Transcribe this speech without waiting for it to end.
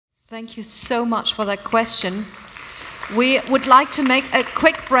Thank you so much for that question. We would like to make a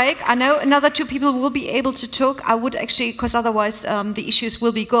quick break. I know another two people will be able to talk. I would actually, because otherwise the issues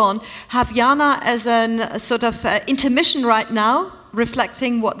will be gone, have Jana as a sort of intermission right now,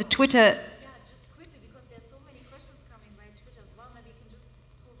 reflecting what the Twitter... Yeah, just quickly, because there are so many questions coming by Twitter as well. Maybe you can just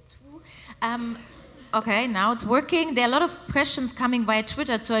post two. Okay, now it's working. There are a lot of questions coming via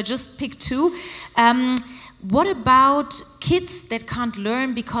Twitter, so I just picked two. What about kids that can't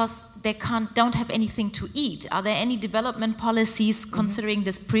learn because they don't have anything to eat? Are there any development policies considering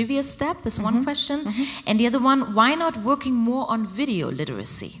this previous step is one question. And the other one, why not working more on video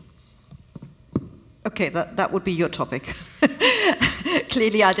literacy? Okay, that would be your topic.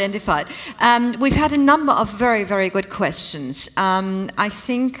 Clearly identified. We've had a number of very, very good questions. I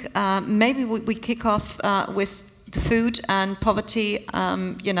think maybe we kick off with the food and poverty.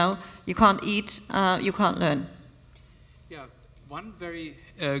 You know, you can't eat, you can't learn. Yeah, one very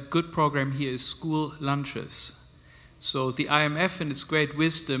good program here is school lunches. So the IMF, in its great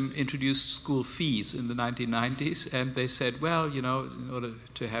wisdom, introduced school fees in the 1990s, and they said, well, you know, in order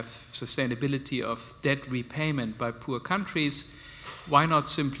to have sustainability of debt repayment by poor countries, why not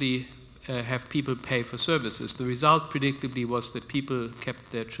simply have people pay for services? The result, predictably, was that people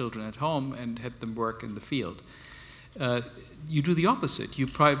kept their children at home and had them work in the field. You do the opposite. You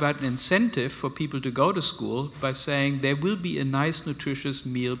provide an incentive for people to go to school by saying there will be a nice, nutritious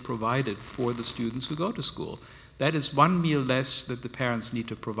meal provided for the students who go to school. That is one meal less that the parents need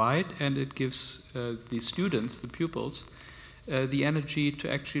to provide, and it gives the students, the pupils, the energy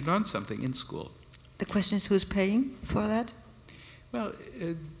to actually learn something in school. The question is, who's paying for that? Well,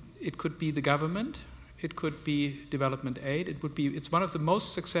 it could be the government. It could be development aid. It's one of the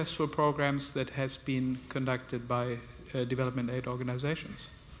most successful programs that has been conducted by development aid organizations.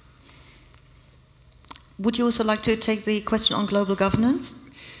 Would you also like to take the question on global governance?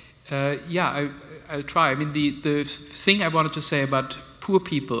 Yeah, I'll try. I mean, the thing I wanted to say about poor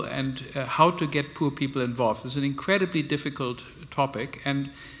people and how to get poor people involved is an incredibly difficult topic. And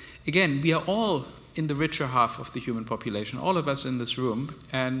again, we are all in the richer half of the human population, all of us in this room.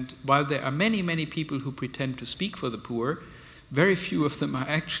 And while there are many, many people who pretend to speak for the poor, very few of them are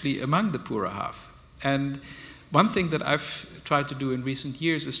actually among the poorer half. And one thing that I've tried to do in recent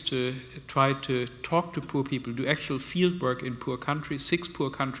years is to try to talk to poor people, do actual field work in poor countries, 6 poor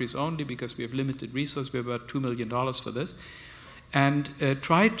countries only, because we have limited resources. We have about $2 million for this. And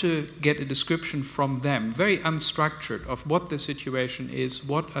try to get a description from them, very unstructured, of what the situation is,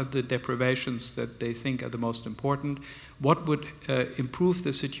 what are the deprivations that they think are the most important, what would improve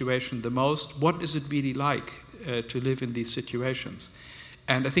the situation the most, what is it really like to live in these situations.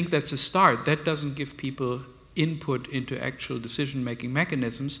 And I think that's a start. That doesn't give people input into actual decision-making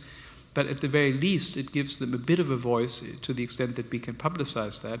mechanisms, but at the very least it gives them a bit of a voice to the extent that we can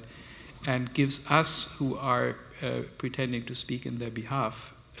publicize that, and gives us who are pretending to speak in their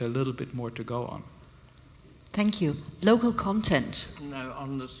behalf a little bit more to go on. Thank you. Local content. No,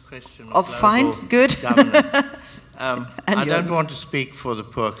 on this question of fine, good. I don't want to speak for the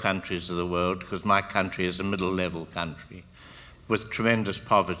poor countries of the world, because my country is a middle-level country with tremendous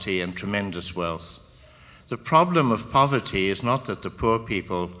poverty and tremendous wealth. The problem of poverty is not that the poor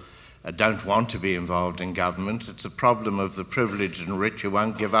people don't want to be involved in government. It's a problem of the privileged and rich who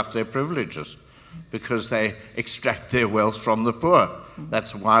won't give up their privileges because they extract their wealth from the poor.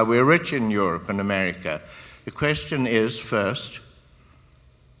 That's why we're rich in Europe and America. The question is, first,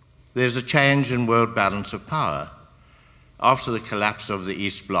 there's a change in world balance of power. After the collapse of the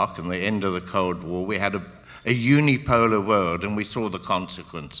East Bloc and the end of the Cold War, we had a unipolar world, and we saw the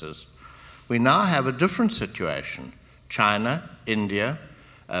consequences. We now have a different situation. China, India,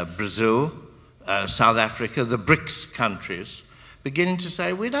 Brazil, South Africa, the BRICS countries, beginning to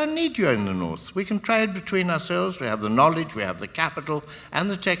say, we don't need you in the North. We can trade between ourselves. We have the knowledge, we have the capital, and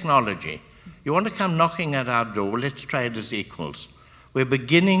the technology. You want to come knocking at our door, let's trade as equals. We're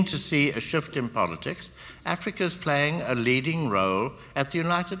beginning to see a shift in politics. Africa is playing a leading role at the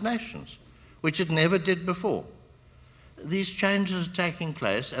United Nations, which it never did before. These changes are taking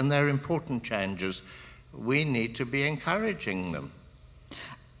place, and they're important changes. We need to be encouraging them.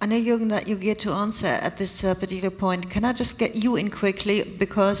 I know, Jürgen, that you get to answer at this particular point. Can I just get you in quickly?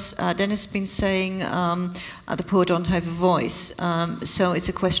 Because Dennis has been saying the poor don't have a voice. So it's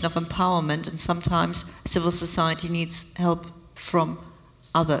a question of empowerment, and sometimes civil society needs help from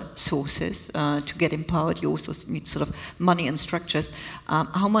other sources to get empowered. You also need sort of money and structures.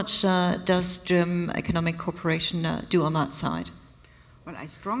 How much does German Economic Cooperation do on that side? Well, I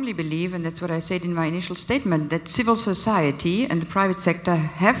strongly believe, and that's what I said in my initial statement, that civil society and the private sector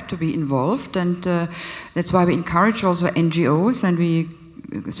have to be involved, and that's why we encourage also NGOs, and we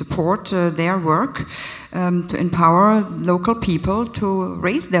support their work to empower local people to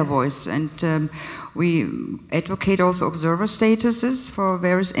raise their voice. And we advocate also observer statuses for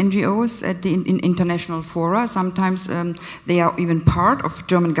various NGOs at the in international fora. Sometimes they are even part of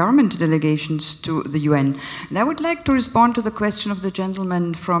German government delegations to the UN. And I would like to respond to the question of the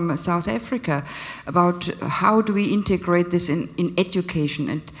gentleman from South Africa about how do we integrate this in education.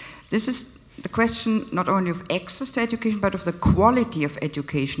 And this is the question not only of access to education, but of the quality of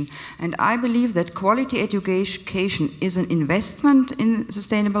education. And I believe that quality education is an investment in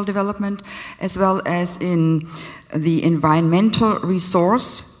sustainable development, as well as in the environmental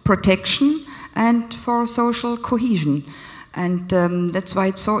resource protection and for social cohesion. And that's why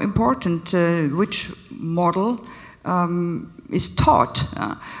it's so important which model is taught.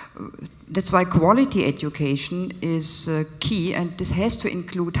 That's why quality education is key, and this has to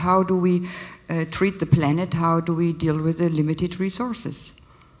include how do we treat the planet, how do we deal with the limited resources.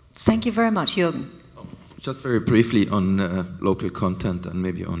 Thank you very much, Jürgen. Just very briefly on local content and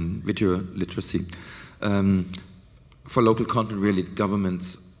maybe on video literacy. For local content, really,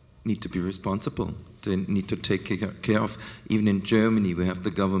 governments need to be responsible. They need to take care of. Even in Germany, we have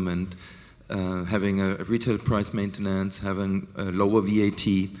the government having a retail price maintenance, having a lower VAT.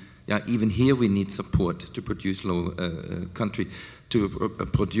 Yeah, even here we need support to produce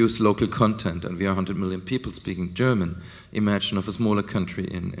produce local content, and we are 100 million people speaking German. Imagine of a smaller country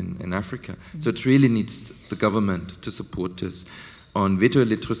in Africa. So it really needs the government to support this. On video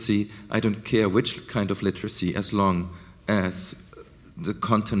literacy, I don't care which kind of literacy, as long as the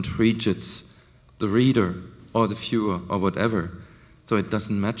content reaches the reader or the viewer or whatever. So it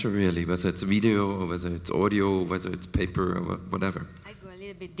doesn't matter really whether it's video or whether it's audio or whether it's paper or whatever. I go a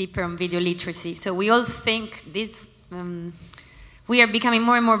little bit deeper on video literacy. So we all think this, we are becoming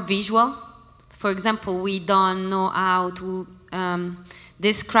more and more visual. For example, we don't know how to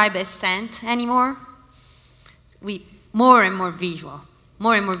describe a scent anymore. More and more visual,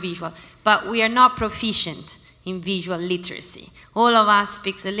 but we are not proficient in visual literacy. All of us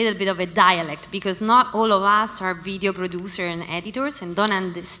speaks a little bit of a dialect because not all of us are video producers and editors and don't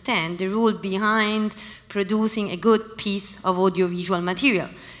understand the rule behind producing a good piece of audiovisual material.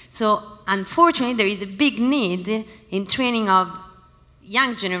 So unfortunately, there is a big need in training of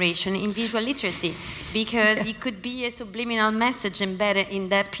young generation in visual literacy, because it could be a subliminal message embedded in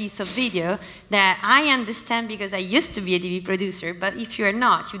that piece of video that I understand because I used to be a TV producer, but if you're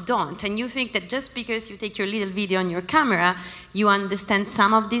not, you don't. And you think that just because you take your little video on your camera, you understand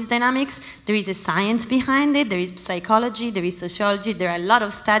some of these dynamics. There is a science behind it, there is psychology, there is sociology, there are a lot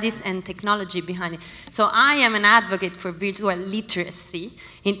of studies and technology behind it. So I am an advocate for visual literacy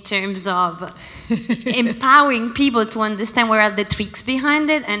in terms of empowering people to understand where are the tricks behind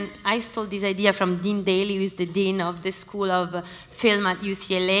it. And I stole this idea from Dean Daly, who is the dean of the School of Film at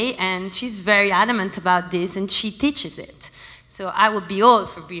UCLA, and she's very adamant about this, and she teaches it. So I would be all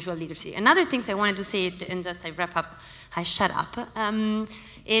for visual literacy. Another thing I wanted to say, and just I wrap up, I shut up,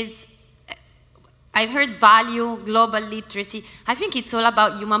 is I've heard value, global literacy. I think it's all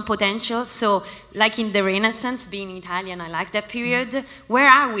about human potential. So like in the Renaissance, being Italian, I like that period. Where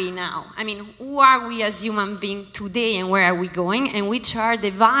are we now? I mean, who are we as human beings today and where are we going? And which are the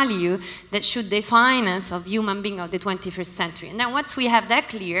values that should define us of human being of the 21st century? And then once we have that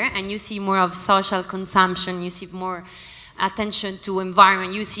clear and you see more of social consumption, you see more attention to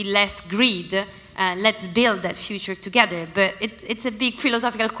environment, you see less greed, let's build that future together. But it's a big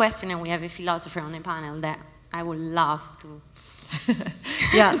philosophical question, and we have a philosopher on the panel that I would love to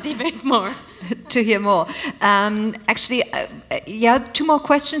debate more. To hear more. Actually, yeah, two more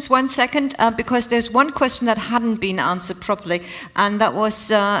questions, 1 second, because there's one question that hadn't been answered properly, and that was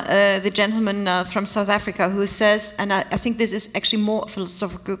the gentleman from South Africa who says, and I think this is actually more a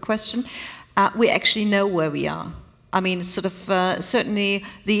philosophical question, we actually know where we are. I mean, sort of, certainly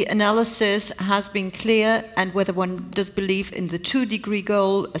the analysis has been clear, and whether one does believe in the 2-degree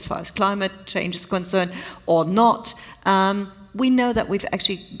goal as far as climate change is concerned or not, we know that we've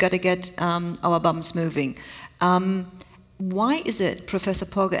actually got to get our bums moving. Why is it, Professor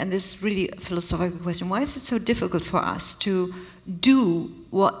Pogge, and this is really a philosophical question, why is it so difficult for us to do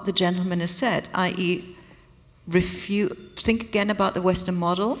what the gentleman has said, i.e. think again about the Western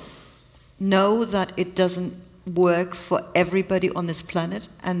model, know that it doesn't work for everybody on this planet,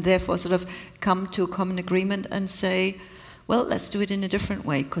 and therefore sort of come to a common agreement and say, well, let's do it in a different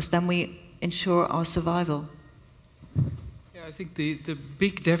way, because then we ensure our survival. Yeah, I think the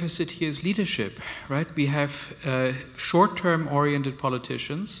big deficit here is leadership, right? We have short-term oriented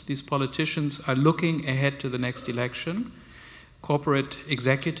politicians. These politicians are looking ahead to the next election. Corporate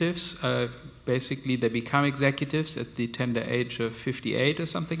executives basically they become executives at the tender age of 58 or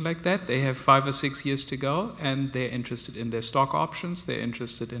something like that. They have 5 or 6 years to go, and they're interested in their stock options. They're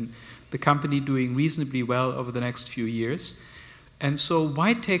interested in the company doing reasonably well over the next few years. And so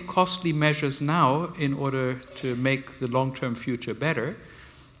why take costly measures now in order to make the long-term future better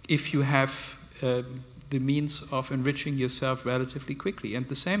if you have the means of enriching yourself relatively quickly? And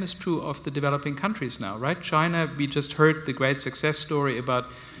the same is true of the developing countries now, right? China, we just heard the great success story about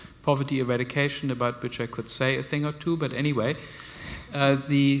poverty eradication, about which I could say a thing or two, but anyway,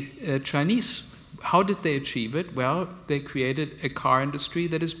 the Chinese, how did they achieve it? Well, they created a car industry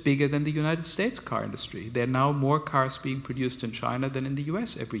that is bigger than the United States car industry. There are now more cars being produced in China than in the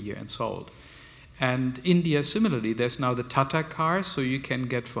US every year and sold. And India, similarly, there's now the Tata car, so you can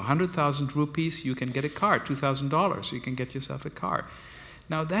get for 100,000 rupees, you can get a car, $2,000, you can get yourself a car.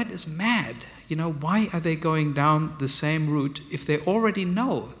 Now that is mad. You know, why are they going down the same route if they already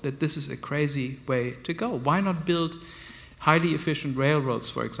know that this is a crazy way to go? Why not build highly efficient railroads,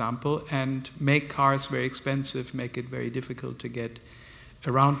 for example, and make cars very expensive, make it very difficult to get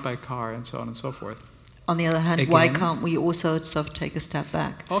around by car, and so on and so forth? On the other hand, Again, why can't we also sort of take a step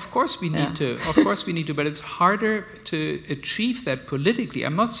back? Of course we need to. Of course we need to, but it's harder to achieve that politically.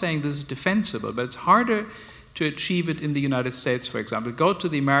 I'm not saying this is defensible, but it's harder to achieve it in the United States, for example. Go to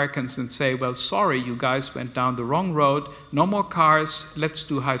the Americans and say, well, sorry, you guys went down the wrong road, no more cars, let's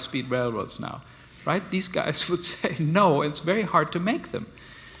do high-speed railroads now. Right? These guys would say no, it's very hard to make them.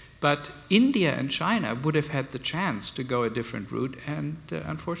 But India and China would have had the chance to go a different route, and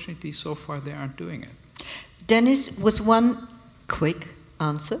unfortunately, so far, they aren't doing it. Dennis, with one quick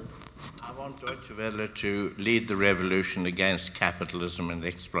answer. I want Deutsche Welle to lead the revolution against capitalism and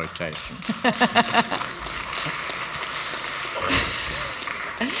exploitation.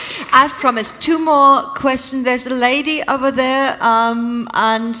 I've promised 2 more questions. There's a lady over there,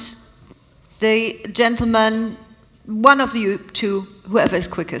 and the gentleman, one of you two, whoever is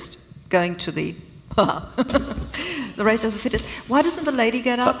quickest, going to the the race of the fittest. Why doesn't the lady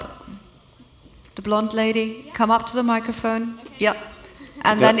get up? The blonde lady, come up to the microphone. Okay. Yep.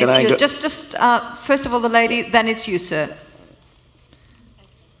 And then it's you. Just first of all the lady, then it's you, sir.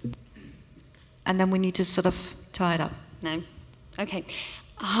 And then we need to sort of tie it up. No. Okay.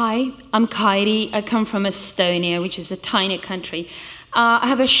 Hi, I'm Kairi. I come from Estonia, which is a tiny country. I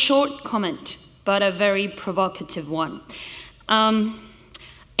have a short comment, but a very provocative one.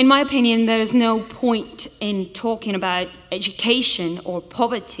 In my opinion, there is no point in talking about education or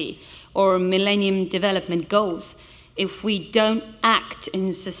poverty or Millennium Development Goals if we don't act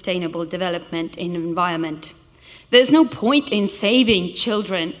in sustainable development in environment. There's no point in saving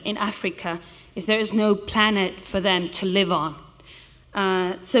children in Africa if there is no planet for them to live on.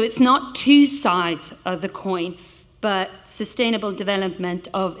 So it's not 2 sides of the coin, but sustainable development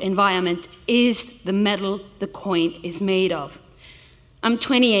of environment is the metal the coin is made of. I'm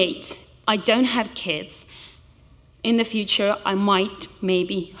 28. I don't have kids. In the future, I might,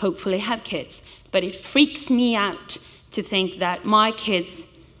 maybe, hopefully have kids. But it freaks me out to think that my kids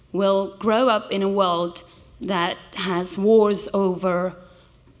will grow up in a world that has wars over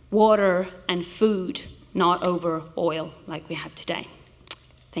water and food, not over oil like we have today.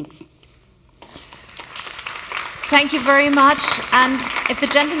 Thanks. Thank you very much. And if the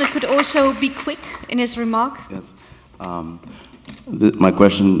gentleman could also be quick in his remark. Yes. My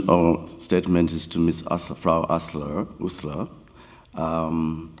question or statement is to Ms. Frau Usler.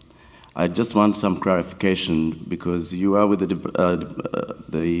 I just want some clarification because you are with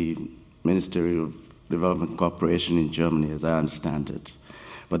the Ministry of Development Cooperation in Germany, as I understand it.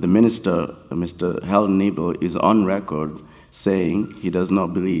 But the minister, Mr. Helmut Nebel, is on record saying he does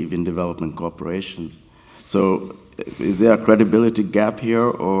not believe in development cooperation. So is there a credibility gap here,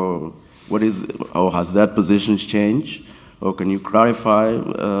 or has that position changed? Or can you clarify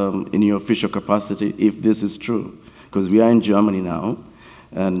in your official capacity if this is true? Because we are in Germany now,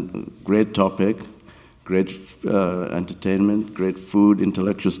 and great topic, great entertainment, great food,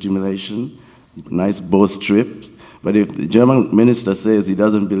 intellectual stimulation, nice boat trip. But if the German minister says he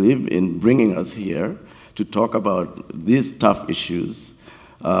doesn't believe in bringing us here to talk about these tough issues,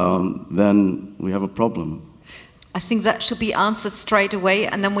 then we have a problem. I think that should be answered straight away,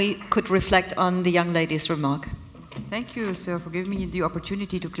 and then we could reflect on the young lady's remark. Thank you, sir, for giving me the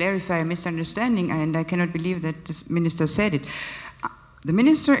opportunity to clarify a misunderstanding, and I cannot believe that this minister said it. The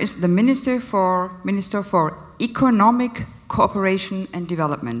minister is the Minister for Economic Cooperation and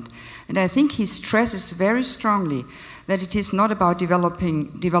Development, and I think he stresses very strongly that it is not about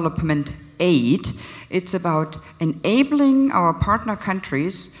development aid, it's about enabling our partner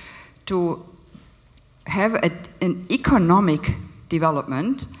countries to have an economic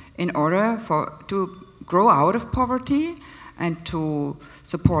development in order to grow out of poverty and to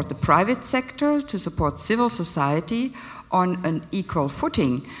support the private sector, to support civil society on an equal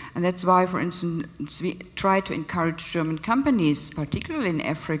footing. And that's why, for instance, we try to encourage German companies, particularly in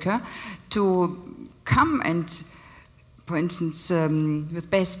Africa, to come and, for instance, with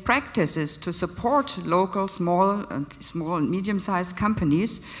best practices to support local small and medium-sized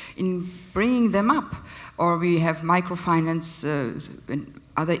companies in bringing them up. Or we have microfinance and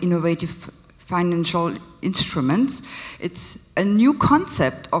other innovative financial instruments. It's a new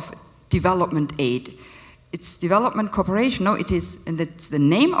concept of development aid. It's development cooperation. No, it is, and it's the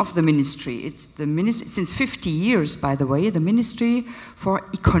name of the ministry. It's the ministry, since 50 years, by the way, the Ministry for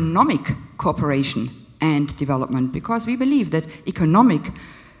Economic Cooperation and Development, because we believe that economic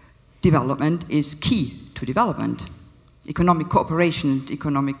development is key to development. Economic cooperation,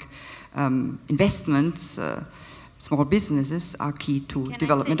 economic investments, small businesses are key to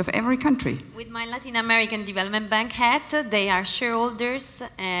development of every country. With my Latin American Development Bank hat, they are shareholders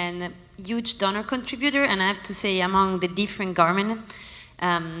and huge donor contributor, and I have to say among the different government,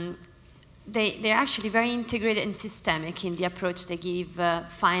 they're actually very integrated and systemic in the approach they give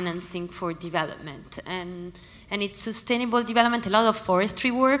financing for development. And it's sustainable development, a lot of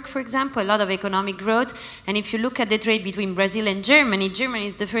forestry work, for example, a lot of economic growth. And if you look at the trade between Brazil and Germany, Germany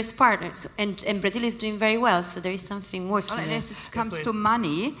is the first partner, and Brazil is doing very well, so there is something working there. As it comes to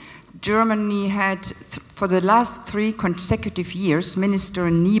money, Germany had, for the last 3 consecutive years, Minister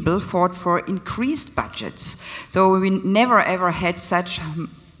Niebel fought for increased budgets. So we never ever had such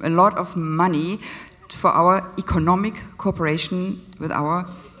a lot of money for our economic cooperation with our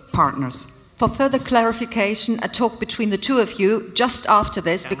partners. For further clarification, a talk between the two of you just after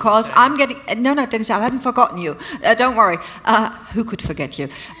this, because I'm getting... No, Dennis, I haven't forgotten you. Don't worry. Who could forget you?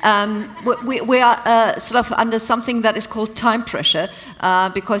 We are sort of under something that is called time pressure,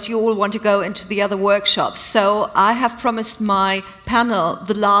 because you all want to go into the other workshops. So I have promised my panel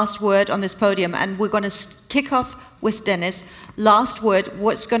the last word on this podium, and we're going to kick off with Dennis. Last word,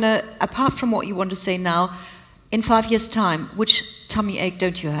 what's going to, apart from what you want to say now, in 5 years' time, which tummy ache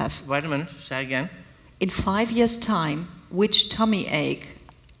don't you have? Wait a minute, say again. In 5 years' time, which tummy ache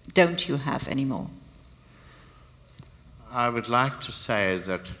don't you have anymore? I would like to say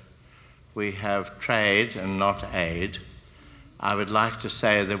that we have trade and not aid. I would like to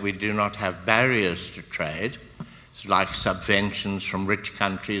say that we do not have barriers to trade, like subventions from rich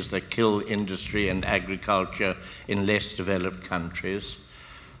countries that kill industry and agriculture in less developed countries.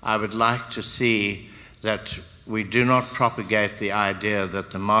 I would like to see that we do not propagate the idea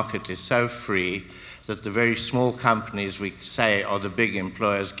that the market is so free that the very small companies we say are the big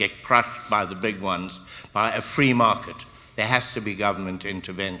employers get crushed by the big ones by a free market. There has to be government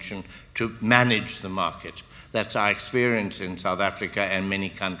intervention to manage the market. That's our experience in South Africa and many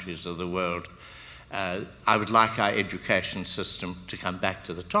countries of the world. I would like our education system to come back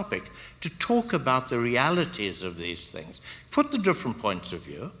to the topic, to talk about the realities of these things, put the different points of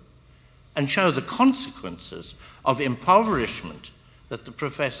view, and show the consequences of impoverishment that the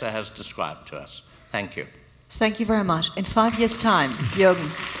professor has described to us. Thank you. Thank you very much. In 5 years' time, Jürgen.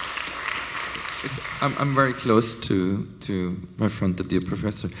 I'm very close to my friend, the dear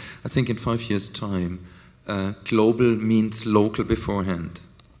professor. I think in 5 years' time, global means local beforehand.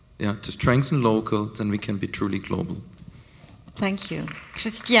 Yeah, to strengthen local, then we can be truly global. Thank you.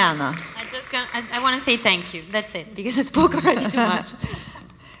 Christiana. I want to say thank you. That's it, because I spoke already too much.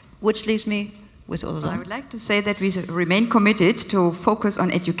 Which leaves me with all of that. I would like to say that we remain committed to focus on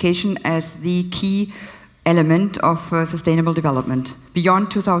education as the key element of sustainable development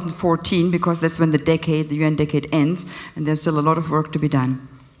beyond 2014, because that's when the UN decade ends, and there's still a lot of work to be done.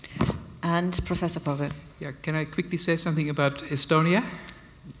 And Professor Pogge. Yeah, can I quickly say something about Estonia?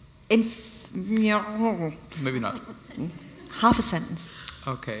 Maybe not. Half a sentence.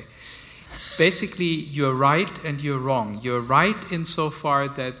 Okay. Basically, you're right and you're wrong. You're right insofar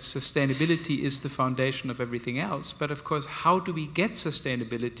that sustainability is the foundation of everything else. But of course, how do we get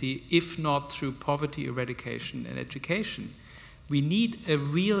sustainability if not through poverty eradication and education? We need a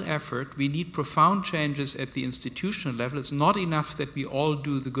real effort. We need profound changes at the institutional level. It's not enough that we all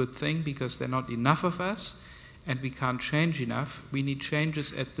do the good thing, because there are not enough of us and we can't change enough. We need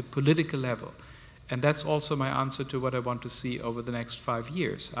changes at the political level. And that's also my answer to what I want to see over the next 5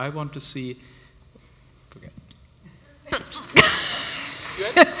 years. I want to see... Forget.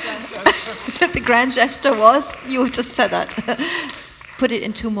 The grand gesture was, you just said that. Put it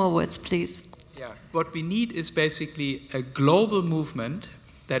in 2 more words, please. Yeah, what we need is basically a global movement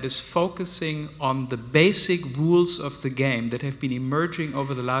that is focusing on the basic rules of the game that have been emerging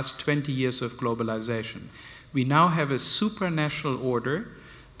over the last 20 years of globalization. We now have a supranational order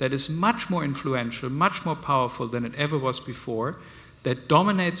that is much more influential, much more powerful than it ever was before, that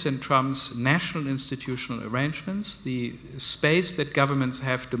dominates and trumps national institutional arrangements. The space that governments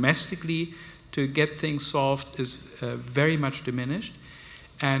have domestically to get things solved is very much diminished.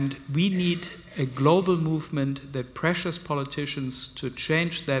 And we need a global movement that pressures politicians to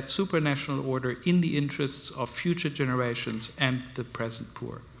change that supranational order in the interests of future generations and the present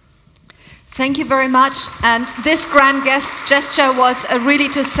poor. Thank you very much. And this grand gesture was really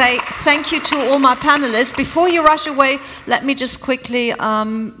to say thank you to all my panelists. Before you rush away, let me just quickly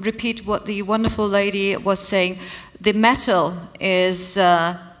repeat what the wonderful lady was saying. The metal is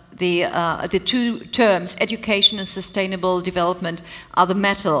the two terms, education and sustainable development, are the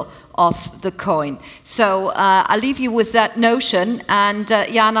metal of the coin. So I'll leave you with that notion. And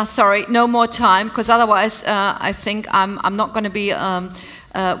Jana, sorry, no more time, because otherwise I think I'm not going to be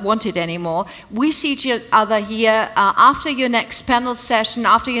wanted anymore. We see each other here after your next panel session,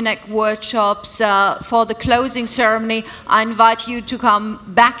 after your next workshops, for the closing ceremony. I invite you to come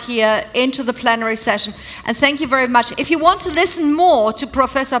back here into the plenary session. And thank you very much. If you want to listen more to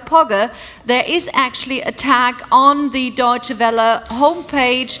Professor Pogge, there is actually a tag on the Deutsche Welle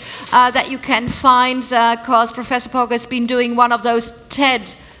homepage that you can find, because Professor Pogge has been doing one of those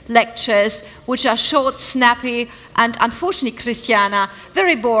TED lectures, which are short, snappy, and unfortunately, Christiana,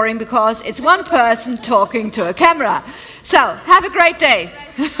 very boring because it's one person talking to a camera. So, have a great day.